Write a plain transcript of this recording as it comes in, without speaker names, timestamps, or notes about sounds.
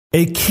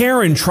A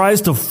Karen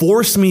tries to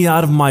force me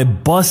out of my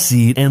bus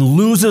seat and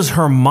loses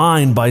her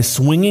mind by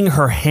swinging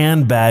her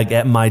handbag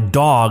at my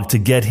dog to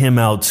get him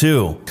out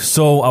too.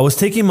 So I was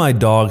taking my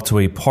dog to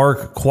a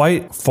park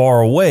quite far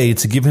away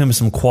to give him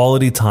some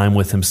quality time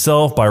with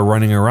himself by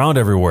running around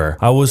everywhere.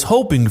 I was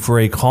hoping for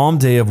a calm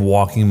day of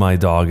walking my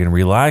dog and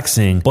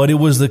relaxing, but it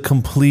was the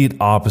complete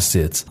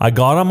opposite. I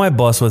got on my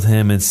bus with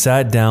him and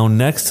sat down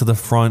next to the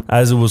front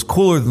as it was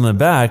cooler than the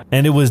back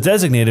and it was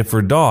designated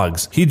for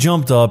dogs. He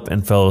jumped up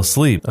and fell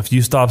asleep. A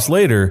few stops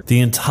later,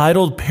 the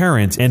entitled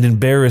parent and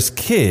embarrassed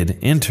kid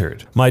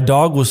entered. My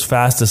dog was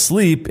fast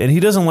asleep and he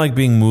doesn't like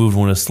being moved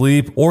when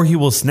asleep or he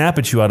will snap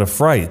at you out of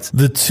fright.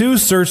 The two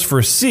searched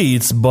for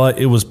seats, but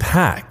it was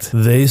packed.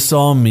 They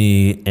saw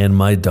me and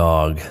my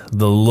dog.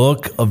 The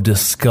look of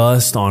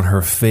disgust on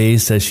her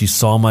face as she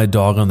saw my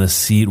dog on the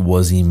seat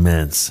was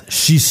immense.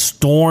 She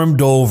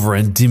stormed over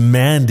and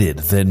demanded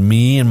that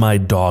me and my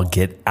dog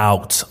get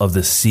out of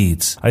the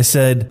seats. I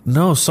said,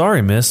 "No,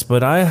 sorry, miss,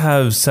 but I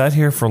have sat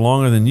here for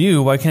longer than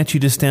you. Why can't you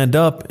just stand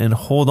up and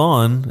hold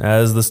on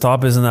as the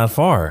stop isn't that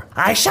far?"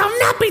 "I shall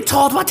not be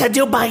told what to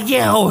do by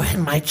you,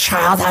 and my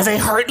child has a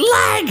hurt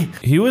leg."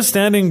 He was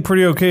standing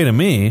pretty okay to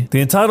me.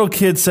 The entitled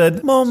kid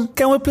said, "Mom,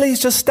 can we please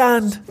just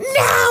stand?"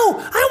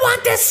 "No, I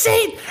want this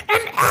seat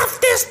and F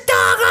this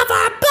dog off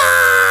our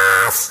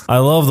bus." I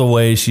love the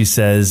way she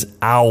says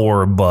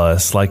our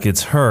bus like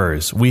it's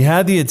hers. We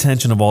had the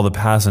attention of all the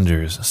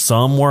passengers.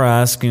 Some were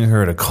asking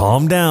her to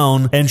calm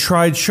down and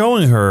tried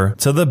showing her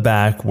to the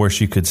back where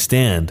she could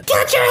stand.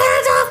 "Get your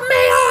hands off me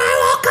or I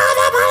will call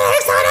the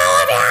police on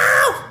all of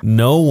you."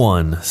 No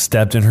one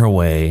stepped in her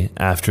way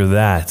after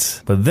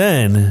that. But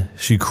then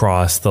she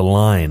crossed the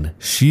line.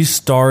 She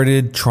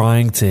started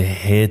trying to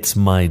hit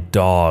my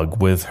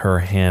dog with her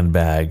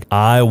handbag.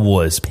 I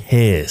was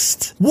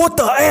pissed. "What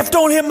the F?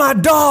 Don't hit my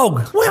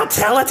dog!" "We'll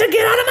tell it to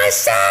get out of my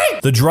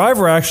seat." The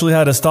driver actually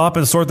had to stop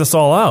and sort this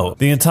all out.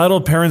 The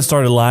entitled parent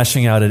started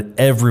lashing out at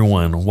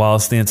everyone,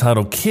 whilst the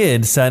entitled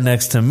kid sat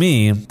next to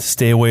me to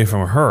stay away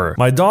from her.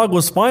 My dog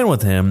was fine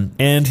with him,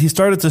 and he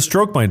started to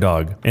stroke my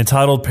dog.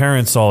 Entitled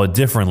parent saw it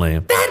differently.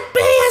 "That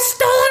bee has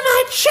stolen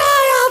my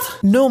child."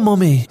 "No,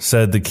 mommy,"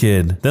 said the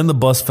kid. Then the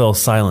bus fell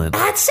silent.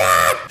 "That's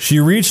it." She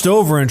reached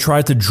over and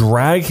tried to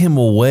drag him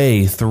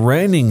away,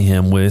 threatening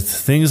him with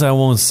things I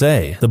won't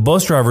say. The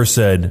bus driver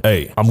said,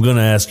 "Hey, I'm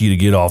gonna ask you to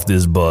get off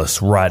this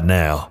bus right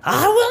now."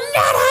 "I will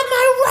not have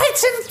my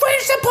rights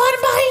infringed upon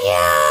by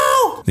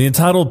you." The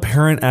entitled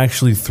parent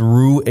actually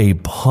threw a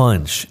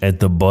punch at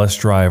the bus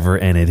driver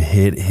and it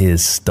hit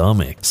his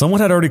stomach.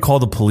 Someone had already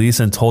called the police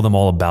and told them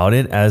all about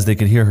it as they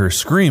could hear her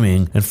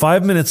screaming, and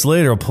 5 minutes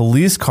later a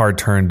police car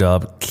turned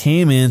up,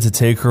 came in to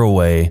take her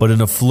away, but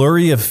in a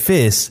flurry of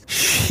fists,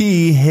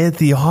 she hit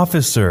the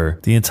officer.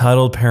 The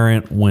entitled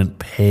parent went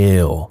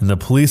pale, and the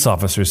police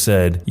officer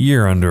said,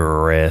 "You're under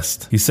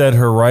arrest." He said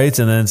her rights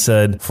and then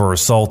said, "For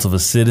assault of a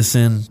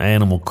citizen,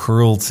 animal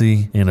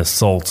cruelty, and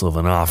assault of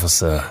an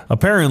officer."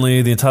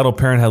 Apparently, the entitled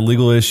parent had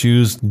legal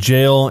issues,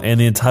 jail, and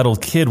the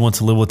entitled kid went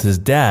to live with his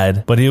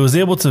dad, but he was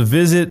able to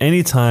visit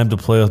anytime to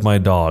play with my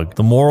dog.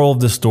 The moral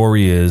of the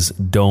story is,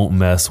 don't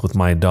mess with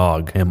my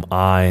dog. Am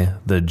I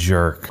the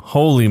jerk?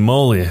 Holy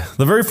moly.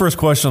 The very first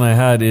question I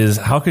had is,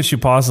 how could she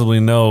possibly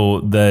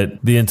know that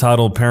the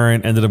entitled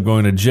parent ended up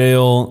going to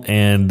jail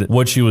and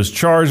what she was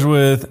charged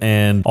with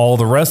and all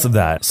the rest of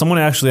that? Someone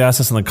actually asked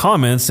us in the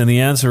comments, and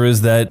the answer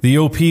is that the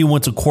OP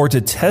went to court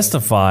to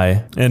testify,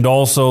 and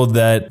also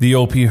that the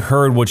OP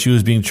heard what she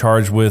was being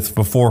charged with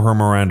before her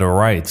Miranda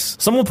rights.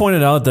 Someone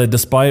pointed out that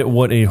despite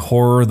what a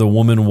horror the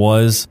woman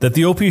was, that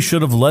the OP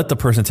should have let the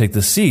person take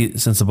the seat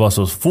since the bus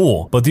was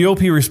full. But the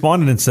OP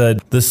responded and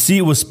said the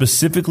seat was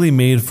specifically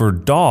made for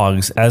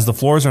dogs as the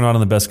floors are not in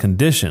the best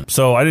condition.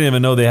 So I didn't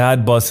even know they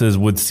had buses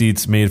with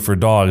seats made for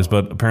dogs,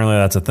 but apparently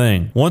that's a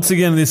thing. Once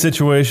again, in these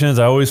situations,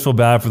 I always feel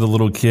bad for the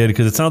little kid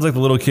because it sounds like the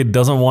little kid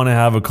doesn't want to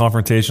have a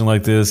confrontation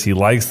like this. He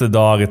likes the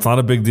dog. It's not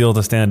a big deal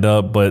to stand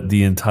up, but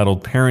the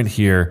entitled parent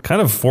here kind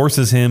of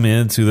forces him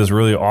into this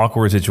really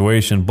awkward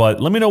situation.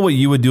 But let me know what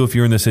you would do if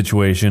you're in this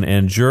situation,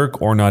 and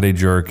jerk or not a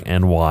jerk,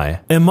 and why.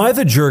 Am I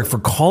the jerk for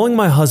calling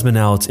my husband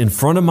out in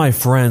front of my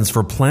friends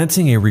for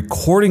planting a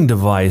recording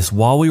device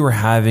while we were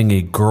having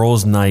a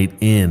girls' night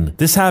in?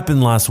 This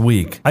happened last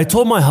week. I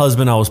told my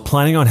husband I was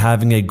planning on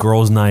having a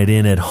girls' night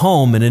in at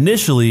home, and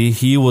initially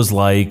he was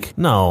like,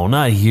 "No,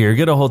 not here,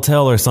 get a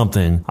hotel or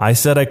something." I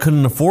said I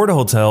couldn't afford a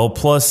hotel,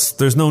 plus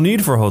there's no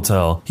need for a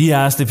hotel. He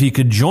asked if he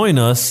could join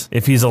us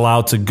if he's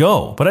allowed to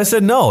go, but I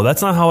said no,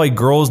 that's not how a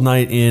girls'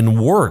 night in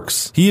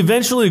works. He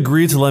eventually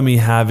agreed to let me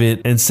have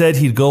it and said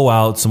he'd go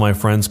out so my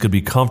friends could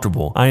be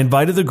comfortable. I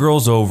invited the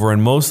girls over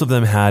and most of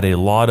them had a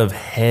lot of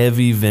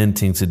heavy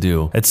venting to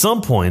do. At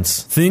some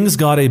points, things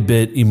got a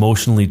bit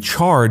emotionally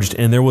charged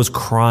and there was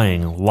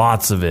crying,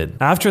 lots of it.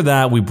 After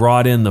that, we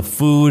brought in the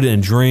food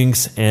and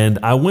drinks and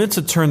I went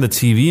to turn the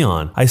TV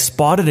on. I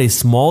spotted a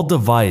small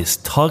device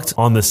tucked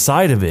on the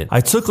side of it.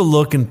 I took a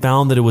look and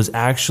found that it was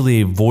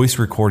actually a voice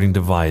recording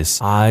device.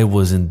 I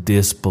was in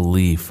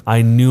disbelief. safe.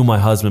 I knew my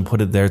husband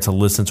put it there to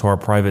listen to our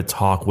private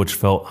talk, which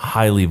felt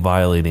highly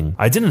violating.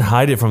 I didn't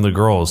hide it from the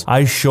girls.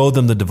 I showed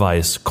them the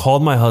device,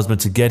 called my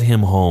husband to get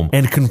him home,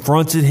 and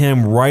confronted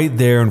him right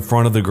there in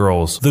front of the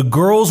girls. The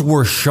girls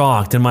were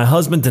shocked, and my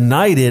husband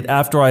denied it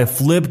after I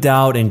flipped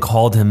out and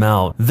called him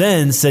out.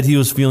 Then said he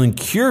was feeling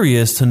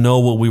curious to know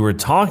what we were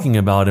talking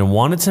about and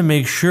wanted to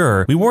make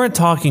sure we weren't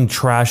talking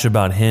trash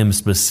about him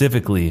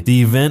specifically.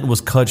 The event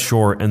was cut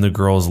short and the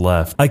girls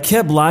left. I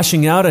kept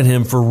lashing out at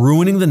him for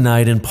ruining the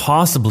night and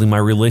possibly my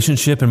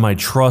relationship and my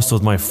trust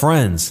with my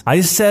friends.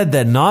 I said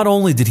that not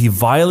only did he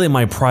violate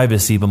my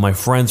privacy, but my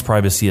friends'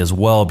 privacy as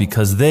well,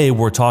 because they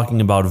were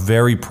talking about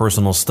very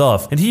personal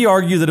stuff, and he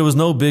argued that it was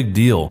no big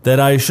deal, that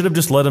I should have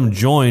just let him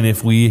join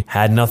if we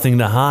had nothing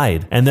to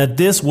hide, and that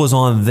this was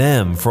on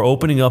them for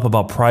opening up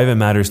about private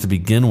matters to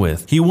begin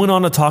with. He went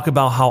on to talk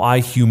about how I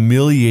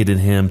humiliated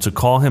him to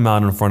call him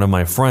out in front of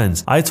my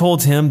friends. I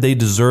told him they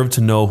deserve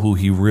to know who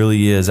he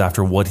really is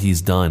after what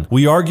he's done.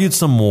 We argued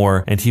some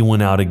more and he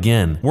went out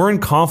again. We're in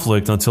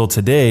conflict until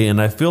today,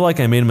 and I feel like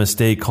I made a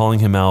mistake calling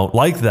him out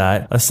like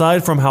that,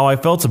 aside from how I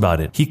felt about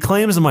it. He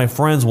claims that my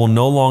friends will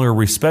no longer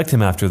respect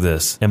him after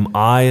this. Am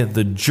I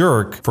the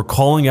jerk for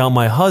calling out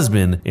my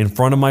husband in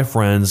front of my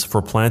friends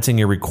for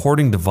planting a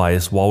recording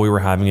device while we were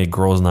having a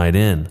girls' night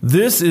in?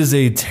 This is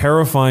a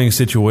terrifying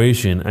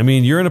situation. I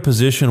mean, you're in a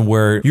position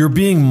where you're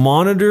being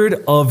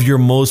monitored of your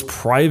most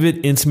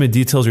private, intimate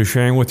details you're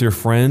sharing with your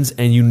friends,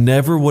 and you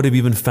never would have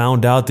even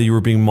found out that you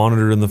were being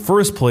monitored in the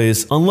first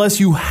place unless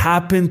you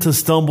happen to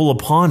stumble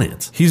upon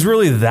it. He's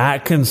really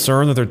that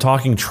concerned that they're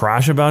talking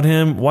trash about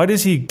him? Why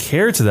does he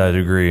care to that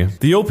degree?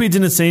 The OP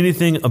didn't say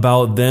anything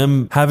about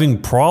them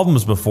having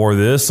problems before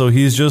this, so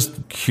he's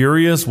just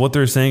curious what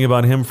they're saying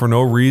about him for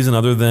no reason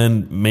other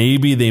than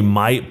maybe they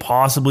might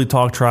possibly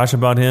talk trash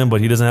about him,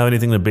 but he doesn't have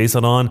anything to base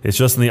it on. It's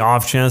just in the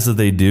off chance that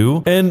they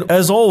do. And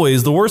as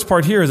always, the worst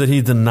part here is that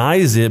he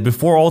denies it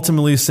before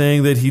ultimately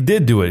saying that he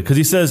did do it, because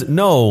he says,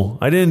 no,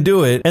 I didn't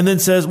do it, and then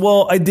says,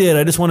 well, I did.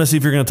 I just want to see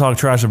if you're going to talk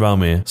trash about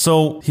me.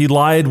 So he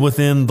lied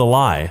within the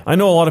lie. I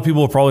know a lot of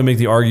people will probably make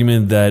the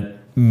argument that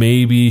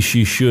maybe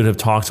she should have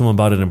talked to him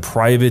about it in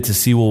private to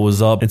see what was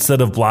up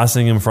instead of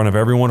blasting him in front of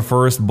everyone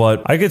first,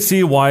 but I could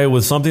see why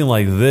with something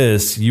like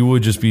this, you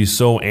would just be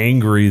so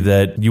angry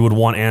that you would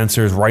want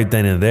answers right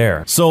then and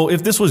there. So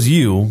if this was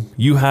you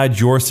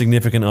had your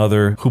significant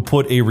other who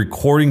put a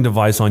recording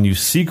device on you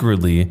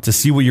secretly to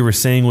see what you were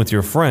saying with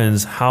your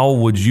friends, how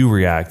would you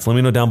react? Let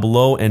me know down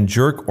below, and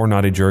jerk or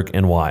not a jerk,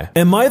 and why.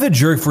 Am I the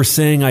jerk for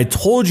saying I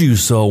told you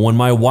so when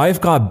my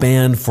wife got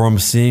banned from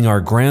seeing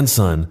our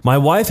grandson? My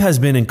wife has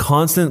been in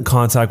constant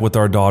contact with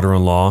our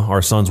daughter-in-law,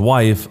 our son's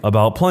wife,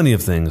 about plenty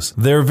of things.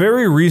 Their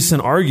very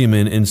recent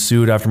argument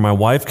ensued after my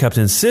wife kept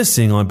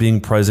insisting on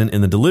being present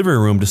in the delivery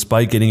room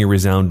despite getting a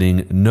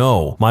resounding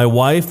no. My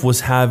wife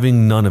was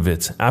having none of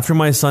it. After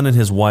my son and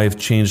his wife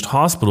changed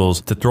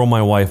hospitals to throw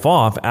my wife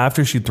off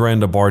after she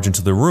threatened to barge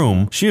into the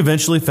room, she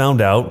eventually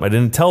found out, I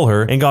didn't tell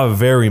her, and got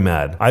very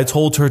mad. I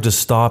told her to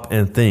stop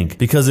and think,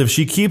 because if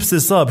she keeps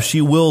this up, she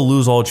will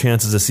lose all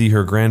chances to see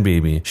her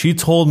grandbaby. She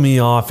told me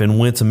off and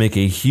went to make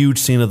a huge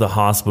scene of the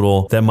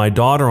hospital that my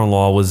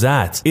daughter-in-law was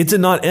at. It did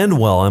not end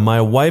well, and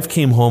my wife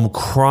came home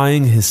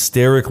crying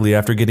hysterically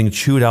after getting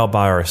chewed out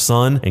by our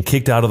son and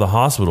kicked out of the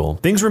hospital.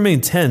 Things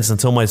remained tense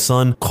until my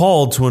son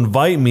called to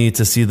invite me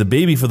to see the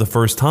baby for the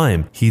first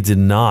time. He did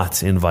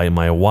not invite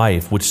my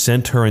wife, which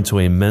sent her into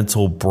a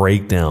mental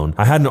breakdown.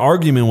 I had an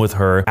argument with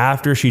her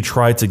after she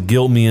tried to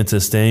guilt me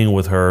into staying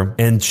with her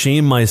and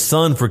shame my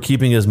son for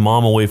keeping his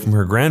mom away from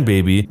her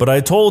grandbaby, but I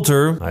told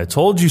her, I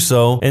told you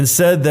so, and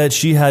said that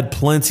she had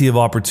plenty of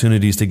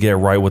opportunities to get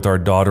right with our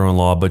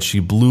daughter-in-law, but she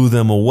blew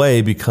them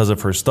away because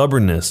of her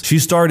stubbornness. She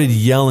started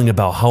yelling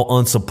about how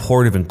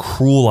unsupportive and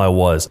cruel I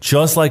was,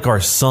 just like our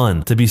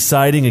son, to be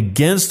siding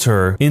against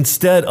her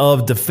instead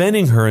of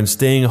defending her and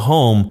staying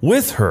home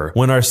with her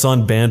when our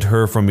son banned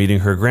her from meeting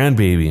her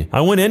grandbaby.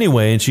 I went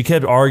anyway, and she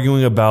kept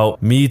arguing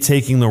about me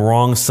taking the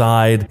wrong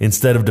side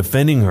instead of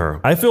defending her.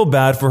 I feel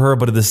bad for her,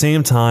 but at the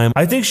same time,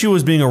 I think she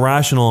was being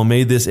irrational and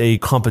made this a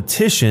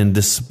competition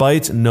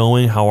despite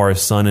knowing how our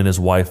son and his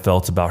wife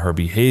felt about her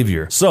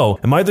behavior. So,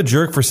 am I the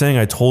jerk for saying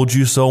I told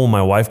you so when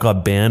my wife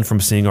got banned from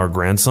seeing our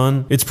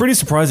grandson? It's pretty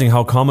surprising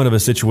how common of a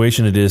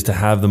situation it is to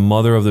have the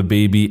mother of the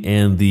baby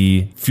and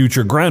the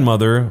future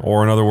grandmother,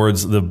 or in other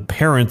words, the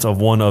parent of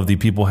one of the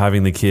people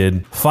having the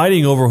kid,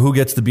 fighting over who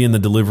gets to be in the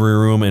delivery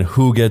room and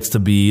who gets to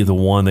be the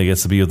one that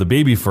gets to be with the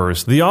baby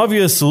first. The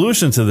obvious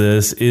solution to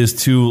this is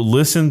to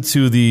listen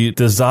to the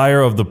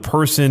desire of the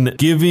person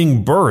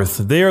giving birth.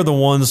 They are the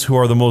ones who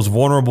are the most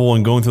vulnerable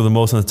and going through the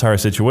most in the entire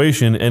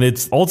situation, and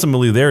it's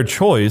ultimately their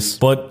choice.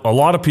 But But a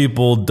lot of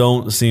people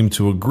don't seem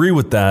to agree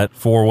with that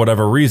for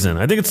whatever reason.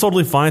 I think it's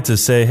totally fine to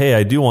say, hey,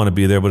 I do want to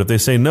be there, but if they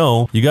say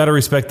no, you got to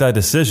respect that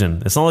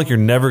decision. It's not like you're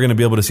never going to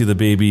be able to see the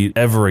baby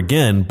ever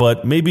again,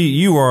 but maybe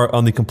you are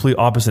on the complete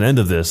opposite end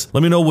of this.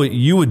 Let me know what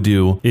you would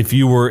do if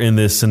you were in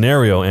this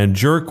scenario, and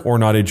jerk or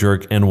not a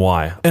jerk, and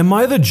why. Am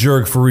I the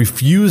jerk for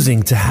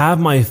refusing to have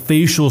my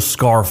facial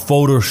scar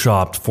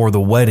photoshopped for the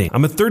wedding?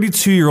 I'm a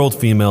 32-year-old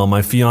female.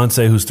 My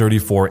fiance, who's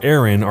 34,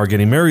 Erin, are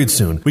getting married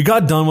soon. We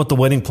got done with the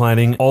wedding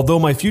planning,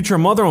 although my future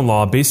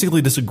mother-in-law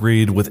basically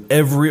disagreed with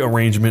every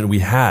arrangement we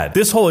had.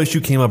 This whole issue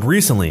came up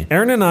recently.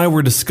 Erin and I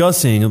were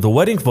discussing the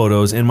wedding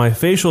photos, and my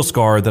facial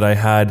scar that I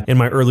had in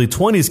my early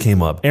 20s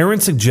came up. Erin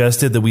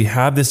suggested that we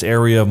have this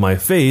area of my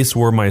face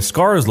where my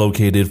scar is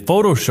located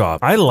photoshopped.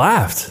 I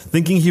laughed,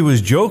 thinking he was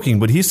joking,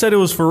 but he said it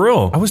was for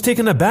real. I was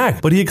taken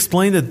aback, but he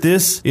explained that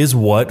this is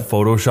what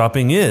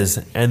photoshopping is,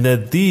 and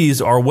that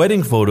these are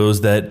wedding photos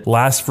that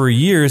last for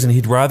years, and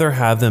he'd rather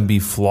have them be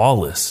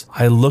flawless.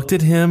 I looked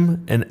at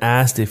him and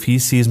asked if he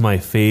sees my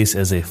face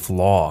as a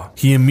flaw.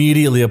 He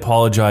immediately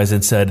apologized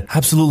and said,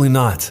 absolutely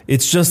not.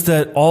 It's just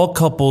that all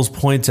couples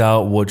point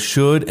out what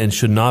should and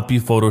should not be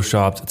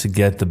photoshopped to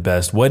get the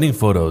best wedding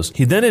photos.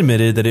 He then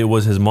admitted that it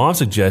was his mom's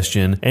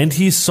suggestion, and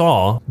he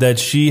saw that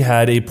she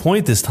had a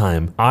point this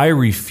time. I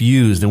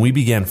refused, and we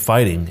began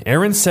fighting.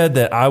 Erin said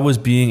that I was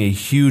being a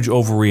huge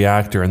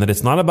overreactor and that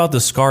it's not about the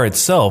scar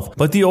itself,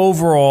 but the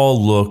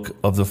overall look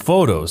of the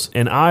photos,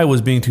 and I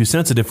was being too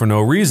sensitive for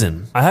no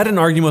reason. I had an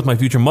argument with my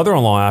future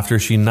mother-in-law after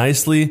she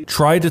nicely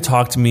tried to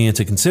talk to me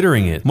into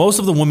considering it. Most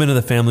of the women in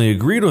the family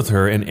agreed with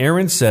her, and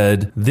Erin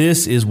said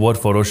this is what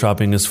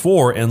photoshopping is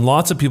for, and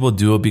lots of people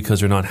do it because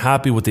they're not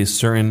happy with a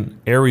certain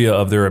area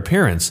of their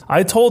appearance.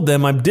 I told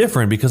them I'm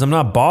different because I'm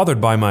not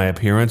bothered by my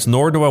appearance,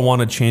 nor do I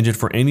want to change it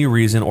for any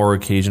reason or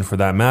occasion for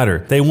that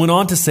matter. They went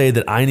on to say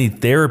that I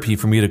need therapy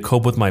for me to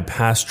cope with my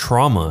past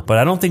trauma, but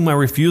I don't think my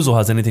refusal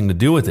has anything to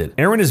do with it.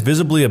 Erin is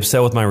visibly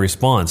upset with my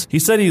response. He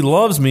said he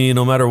loves me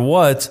no matter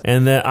what,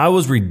 and that I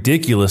was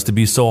ridiculous to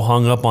be so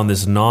hung up on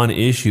this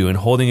non-issue and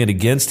holding it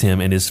against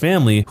him and his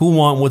family who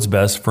want what's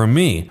best for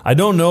me. I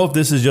don't know if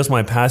this is just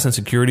my past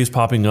insecurities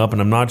popping up,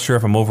 and I'm not sure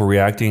if I'm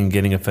overreacting and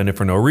getting offended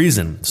for no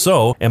reason.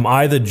 So, am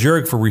I the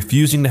jerk for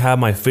refusing to have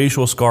my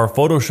facial scar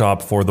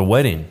photoshopped for the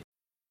wedding?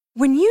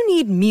 When you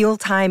need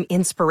mealtime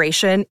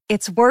inspiration,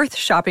 it's worth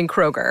shopping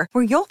Kroger,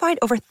 where you'll find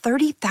over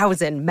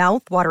 30,000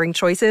 mouth-watering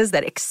choices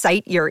that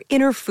excite your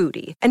inner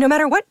foodie. And no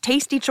matter what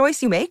tasty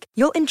choice you make,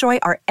 you'll enjoy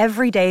our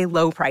everyday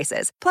low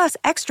prices, plus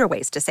extra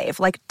ways to save,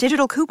 like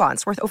digital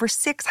coupons worth over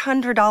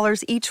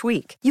 $600 each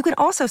week. You can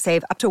also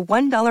save up to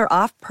 $1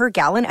 off per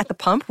gallon at the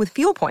pump with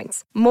fuel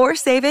points. More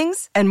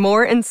savings and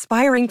more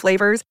inspiring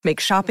flavors make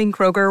shopping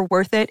Kroger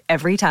worth it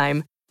every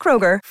time.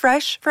 Kroger,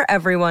 fresh for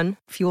everyone.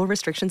 Fuel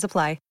restrictions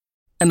apply.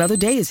 Another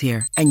day is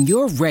here, and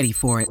you're ready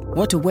for it.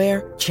 What to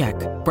wear? Check.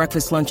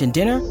 Breakfast, lunch, and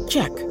dinner?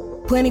 Check.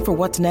 Planning for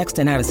what's next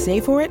and how to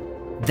save for it?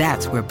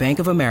 That's where Bank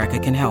of America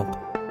can help.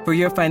 For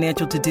your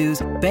financial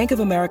to-dos, Bank of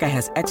America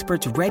has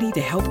experts ready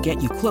to help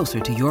get you closer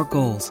to your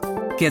goals.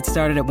 Get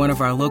started at one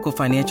of our local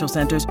financial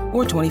centers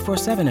or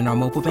 24/7 in our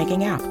mobile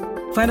banking app.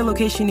 Find a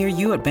location near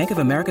you at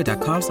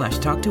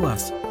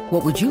bankofamerica.com/talktous.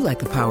 What would you like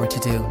the power to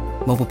do?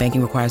 Mobile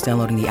banking requires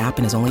downloading the app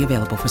and is only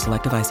available for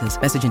select devices.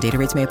 Message and data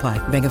rates may apply.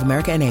 Bank of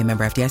America NA,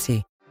 member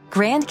FDIC.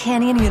 Grand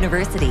Canyon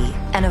University,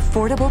 an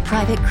affordable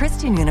private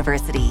Christian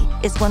university,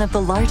 is one of the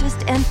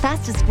largest and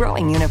fastest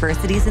growing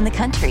universities in the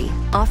country,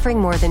 offering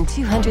more than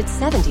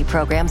 270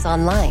 programs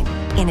online.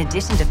 In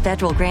addition to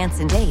federal grants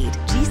and aid,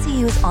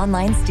 GCU's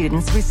online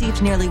students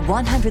received nearly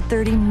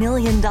 $130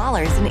 million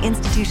in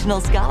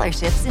institutional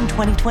scholarships in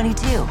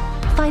 2022.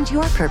 Find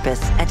your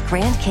purpose at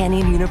Grand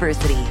Canyon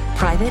University.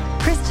 Private,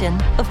 Christian,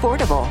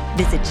 affordable.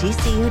 Visit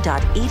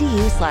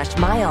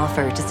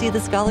gcu.edu/myoffer to see the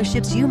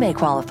scholarships you may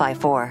qualify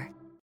for.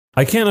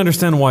 I can't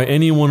understand why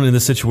anyone in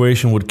this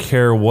situation would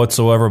care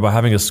whatsoever about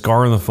having a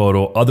scar in the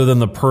photo other than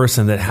the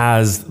person that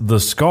has the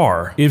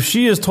scar. If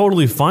she is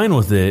totally fine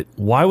with it,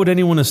 why would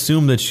anyone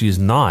assume that she's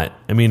not?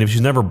 I mean, if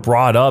she's never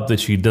brought up that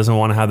she doesn't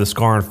want to have the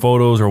scar in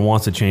photos or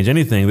wants to change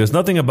anything, there's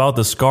nothing about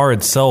the scar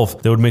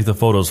itself that would make the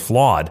photos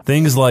flawed.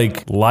 Things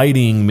like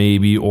lighting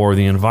maybe, or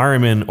the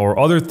environment, or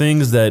other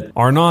things that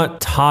are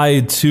not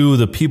tied to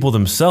the people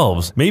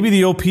themselves. Maybe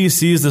the OP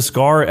sees the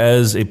scar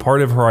as a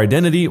part of her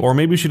identity, or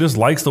maybe she just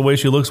likes the way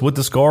she looks with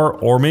the scar,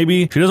 or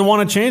maybe she doesn't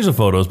want to change the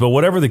photos. But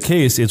whatever the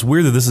case, it's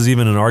weird that this is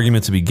even an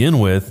argument to begin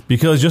with,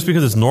 because just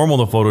because it's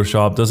normal to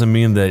Photoshop doesn't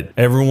mean that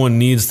everyone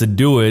needs to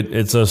do it.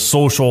 It's a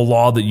social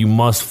law that you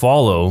must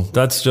follow.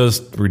 That's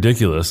just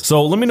ridiculous.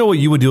 So let me know what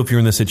you would do if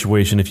you're in this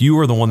situation, if you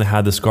were the one that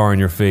had the scar on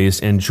your face,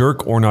 and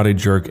jerk or not a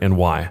jerk, and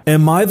why.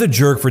 Am I the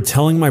jerk for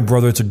telling my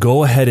brother to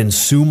go ahead and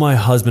sue my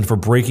husband for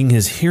breaking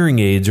his hearing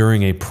aid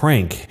during a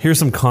prank? Here's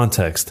some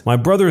context. My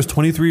brother is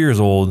 23 years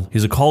old.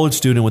 He's a college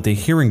student with a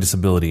hearing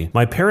disability.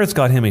 My parents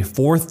got him a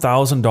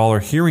 $4,000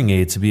 hearing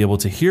aid to be able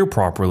to hear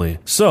properly.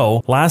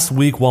 So, last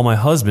week while my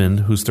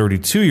husband, who's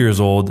 32 years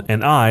old,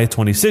 and I,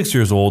 26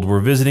 years old, were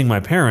visiting my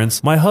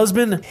parents, my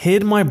husband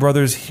hid my brother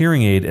brother's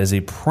hearing aid as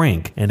a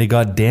prank and it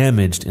got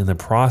damaged in the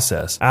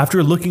process.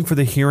 After looking for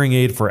the hearing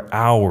aid for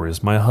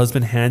hours, my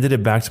husband handed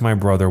it back to my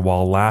brother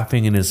while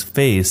laughing in his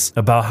face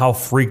about how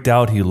freaked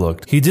out he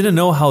looked. He didn't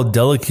know how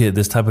delicate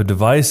this type of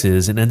device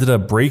is and ended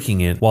up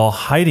breaking it while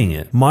hiding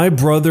it. My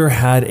brother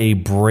had a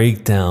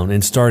breakdown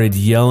and started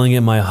yelling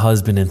at my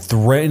husband and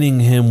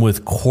threatening him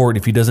with court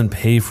if he doesn't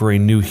pay for a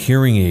new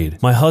hearing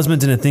aid. My husband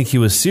didn't think he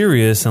was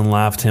serious and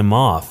laughed him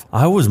off.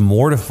 I was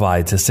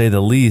mortified to say the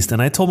least,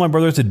 and I told my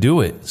brother to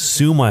do it,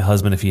 sue my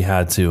husband if he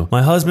had to.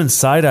 My husband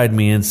side-eyed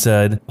me and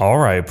said, "All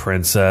right,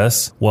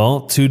 princess."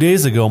 Well, 2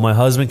 days ago, my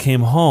husband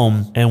came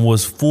home and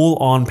was full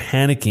on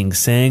panicking,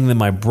 saying that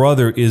my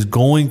brother is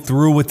going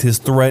through with his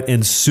threat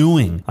and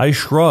suing. I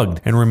shrugged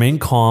and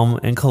remained calm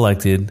and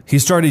collected. He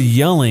started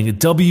yelling,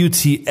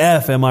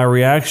 "WTF," at my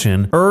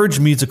reaction,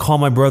 urged me to call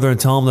my brother and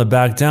tell him to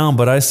back down,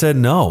 but I said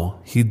no.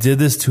 He did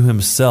this to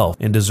himself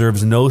and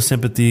deserves no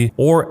sympathy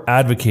or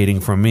advocating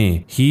from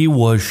me. He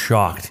was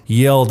shocked,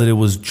 yelled that it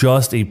was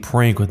just a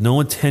prank with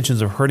no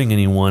intentions of hurting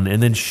anyone,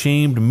 and then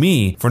shamed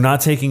me for not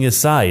taking his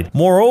side.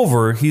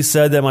 Moreover, he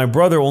said that my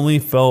brother only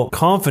felt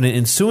confident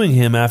in suing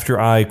him after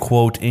I,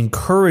 quote,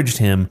 encouraged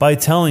him by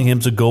telling him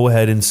to go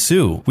ahead and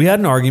sue. We had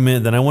an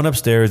argument, then I went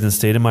upstairs and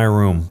stayed in my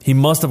room. He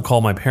must have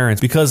called my parents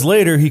because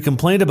later he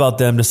complained about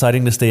them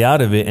deciding to stay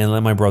out of it and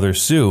let my brother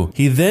sue.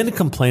 He then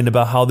complained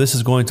about how this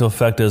is going to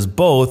affect us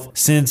both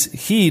since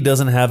he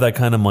doesn't have that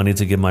kind of money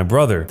to give my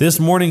brother. This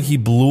morning he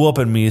blew up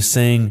at me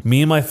saying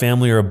me and my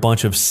family are a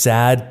bunch of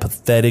sad,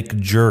 pathetic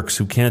jerks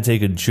who can't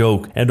take a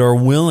joke and are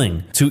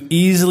willing to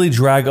easily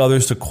drag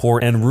others to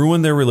court and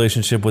ruin their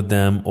relationship with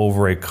them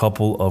over a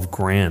couple of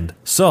grand.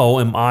 So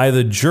am I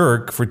the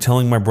jerk for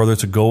telling my brother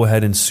to go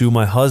ahead and sue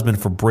my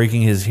husband for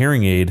breaking his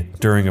hearing aid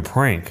during a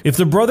prank? If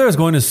the brother is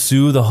going to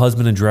sue the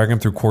husband and drag him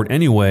through court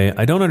anyway,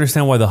 I don't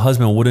understand why the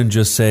husband wouldn't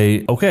just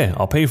say, okay,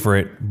 I'll pay for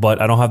it, but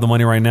I don't have the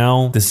money right now.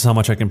 This is how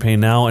much I can pay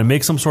now, and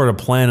make some sort of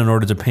plan in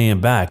order to pay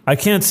him back. I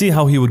can't see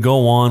how he would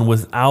go on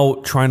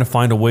without trying to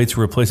find a way to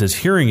replace his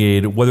hearing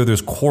aid, whether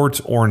there's court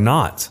or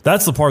not.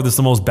 That's the part that's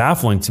the most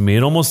baffling to me.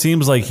 It almost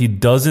seems like he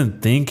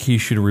doesn't think he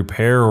should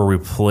repair or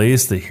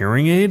replace the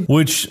hearing aid,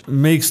 which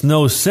makes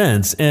no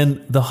sense.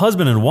 And the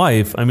husband and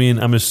wife, I mean,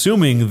 I'm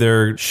assuming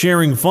they're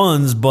sharing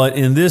funds, but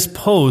in this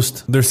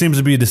post, there seems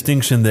to be a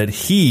distinction that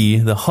he,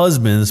 the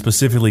husband,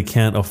 specifically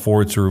can't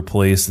afford to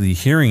replace the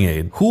hearing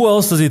aid. Who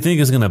else does he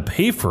think is going to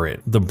pay for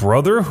it? The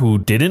brother who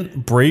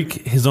didn't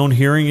break his own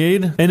hearing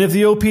aid? And if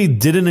the OP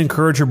didn't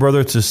encourage her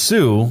brother to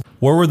sue,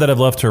 where would that have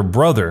left her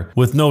brother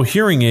with no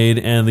hearing aid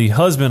and the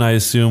husband, I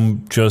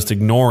assume, just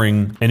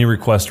ignoring any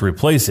request to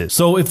replace it?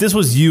 So if this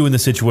was you in the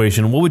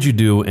situation, what would you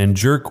do, and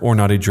jerk or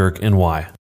not a jerk, and why?